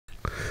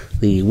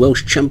The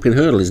Welsh champion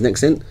hurdle is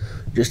next then,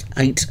 just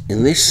 8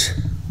 in this,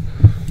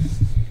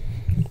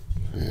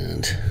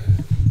 and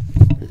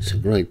it's a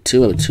grade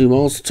 2 over 2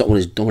 miles. The top one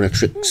is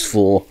Dominatrix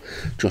for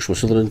Joshua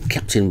Sutherland,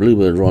 Captain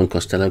Bluebird Ryan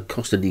Costello,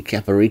 Costa di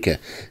Caparica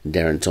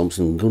Darren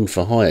Thompson, Gun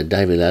for Hire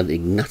David Ladd,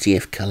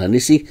 Ignatieff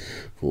Kalanissi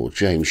for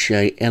James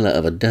Shea, Ella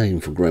of a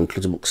Dame for Graham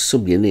Clutterbuck,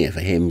 Subunir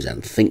for Hems,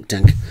 and Think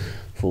Tank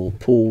for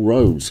Paul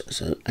Rhodes.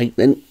 So 8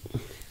 then,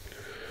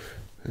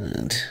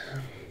 and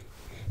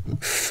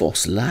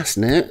Foss last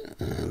now,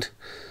 and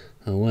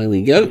away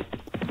we go.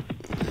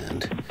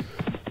 And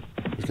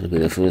he's going to be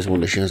the first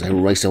one to show us how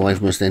race away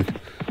from us then.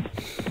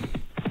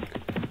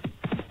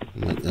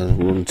 Make a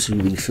run to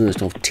the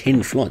first of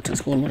 10 flights.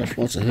 That's quite a lot of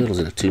flights of hurdles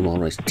in a 2 mile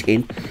race.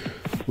 10,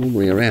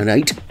 normally around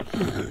 8.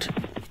 And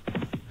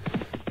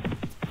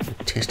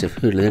a test of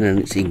hurdling, and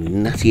it's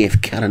Ignatieff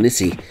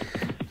Kalanissi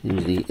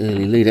who's the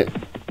early leader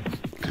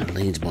and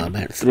leads by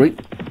about 3.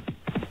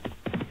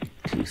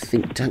 To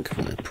Think Tank,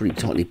 pretty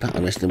tightly packed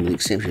the rest of them, with the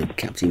exception of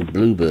Captain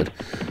Bluebird,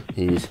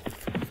 who's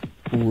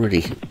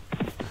already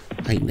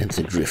 8 lengths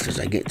adrift as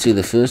they get to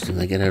the first, and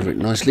they get over it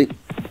nicely.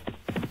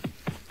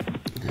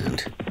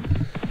 And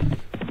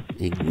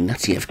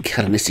Ignatieff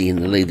Kalanissi in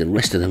the lead, the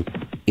rest of them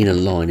in a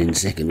line in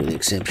second, with the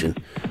exception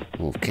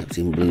of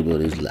Captain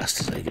Bluebird, who's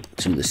last as they get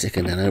to the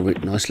second and over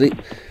it nicely.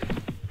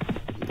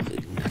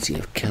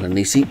 Ignatieff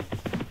Kalanissi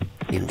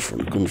in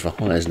front. Gun for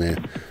Hires now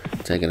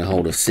taking a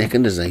hold of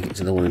second as they get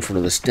to the one in front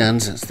of the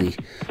stands. That's the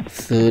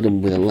third,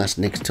 and with a last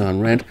next time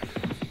round.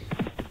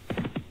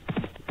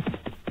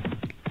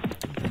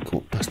 They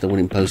caught past the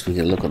winning post. We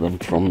get a look at them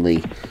from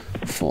the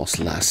Foss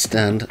last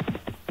stand.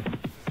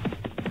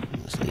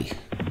 As the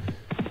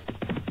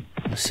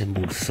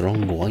assembled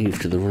throng wave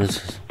to the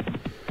runners,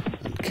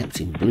 and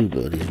Captain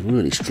Bluebird is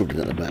really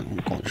struggling at the back. I'm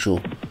not quite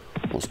sure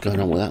what's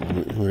going on with that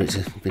one, where it's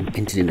been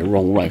entered in the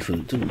wrong race.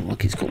 It doesn't look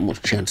like it's got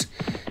much chance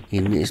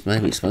in this.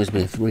 Maybe it's supposed to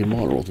be a 3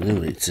 miler or something,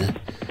 but it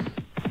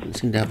doesn't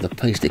seem to have the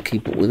pace to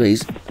keep up with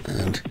these.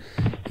 And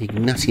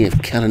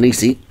Ignatieff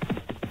Kalanissi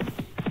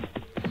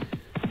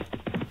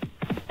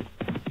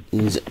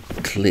is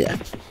clear.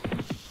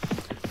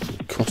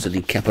 Costa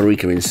di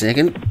Caparica in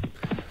second,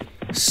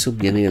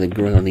 Subunir the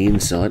grey on the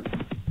inside,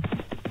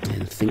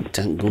 and Think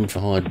Tank, Gun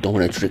for Hire,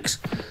 Dominatrix,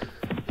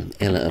 and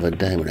Ella of a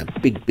Dame, with a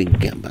big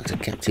gap back to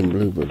Captain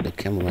Bluebird. The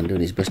cameraman doing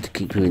his best to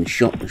keep him in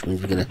shot, which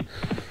means we get a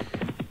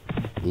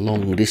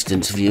long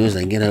distance view as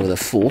they get over the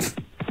fourth.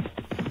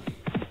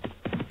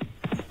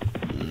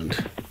 And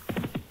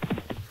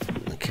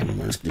the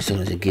cameraman's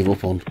decided to give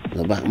up on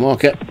the back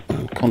marker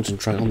and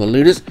concentrate on the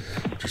leaders,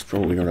 which is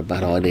probably not a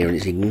bad idea. And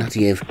it's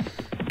Ignatieff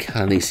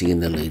Kalanissi in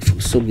the lead, from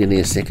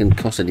Subunir second,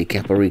 Costa di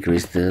Caparica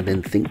is third,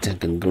 then Think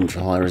Tank and Gun for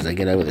Hire as they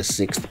get over the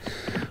sixth.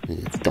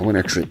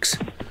 Dominatrix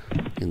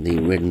in the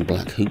red and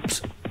black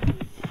hoops,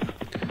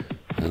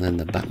 and then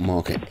the back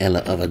marker Ella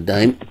of a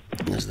Dame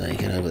as they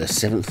get over the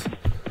seventh.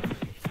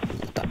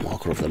 Back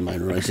marker of the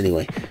main race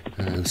anyway.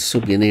 And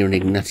Subunir and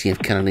Ignatieff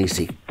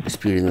Kalanissi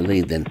disputing the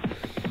lead then.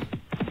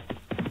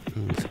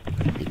 And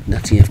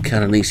Ignatieff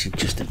Kalanissi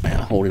just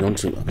about holding on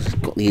to it because he's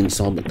got the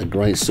inside, but the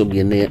grey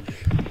Subunir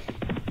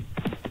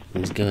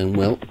is going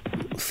well.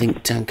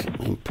 Think Tank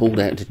being pulled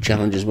out to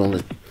challenge as well.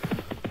 As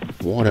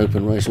wide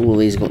open race, all of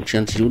these have got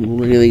chances. You wouldn't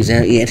rule any of these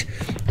out yet.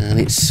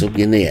 And it's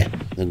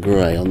Subunir, the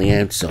grey on the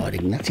outside,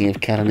 Ignatieff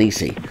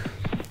Kalanissi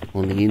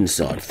on the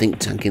inside, Think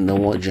Tank in the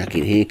white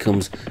jacket. Here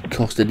comes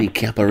Costa di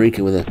Caparica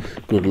with a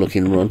good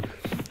looking run.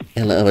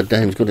 Ella of a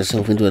Dame's got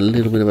herself into a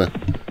little bit of a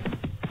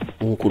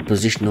awkward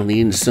position on the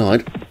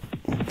inside.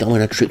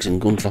 Dominatrix and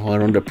Gun for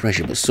Hire under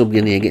pressure, but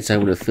Subunir gets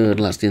over the third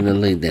last in the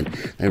lead then.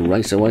 They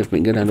race away from it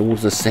and go down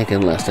towards the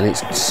second last, and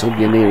it's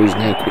Subunir who's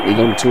now quickly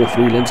gone 2 or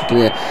 3 lengths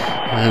clear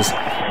as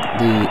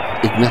the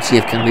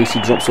Ignatieff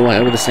Kalanissi drops away.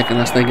 Over the second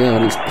last they go,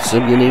 and it's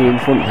Subunir in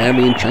front, now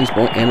being chased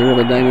by Ella of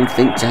a Dame and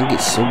Think Tank.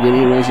 It's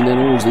Subunir racing down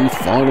towards the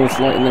final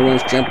flight in the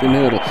Welsh champion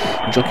hurdle.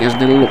 The jockey has a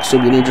little look.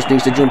 Subunir just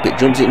needs to jump it,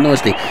 jumps it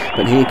nicely,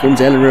 but here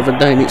comes Ella of a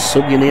Dame. It's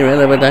Subunir,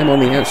 Ella of a Dame on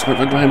the outside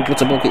for Graham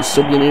Clutterbuck. It's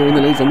Subunir in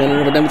the lead from Ella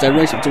of a Dame as they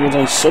race up towards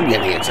on.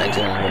 Subunir takes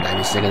Ella of a Dame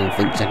in second, and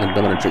Think Tank and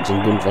Dominatrix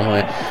and Gun for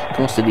Hire.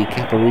 Costa di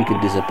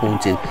Caparica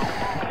disappointing,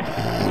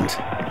 and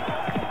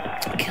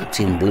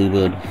Captain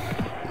Bluebird,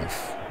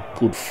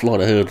 good flight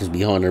of hurdles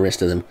behind the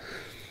rest of them,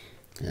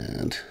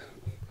 and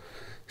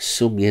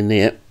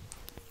Subunir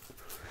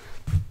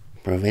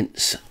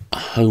prevents a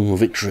home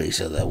victory.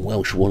 So the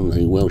Welsh won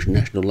the Welsh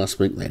National last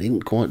week. They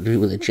didn't quite do it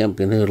with the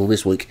champion hurdle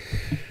this week,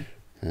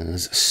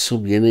 as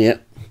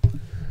Subunir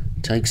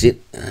takes it,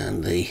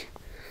 and the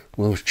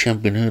Welsh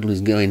champion hurdle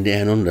is going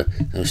down under.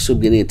 So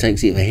Subunir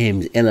takes it for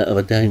Hems, Ella of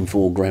a Dame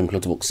for Graham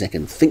Clutterbuck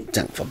second, Think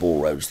Tank for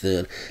Paul Rhodes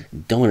third,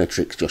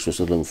 Dominatrix Joshua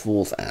Sutherland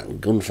fourth,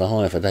 and Gun for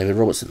Hire for David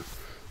Robertson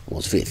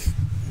was fifth.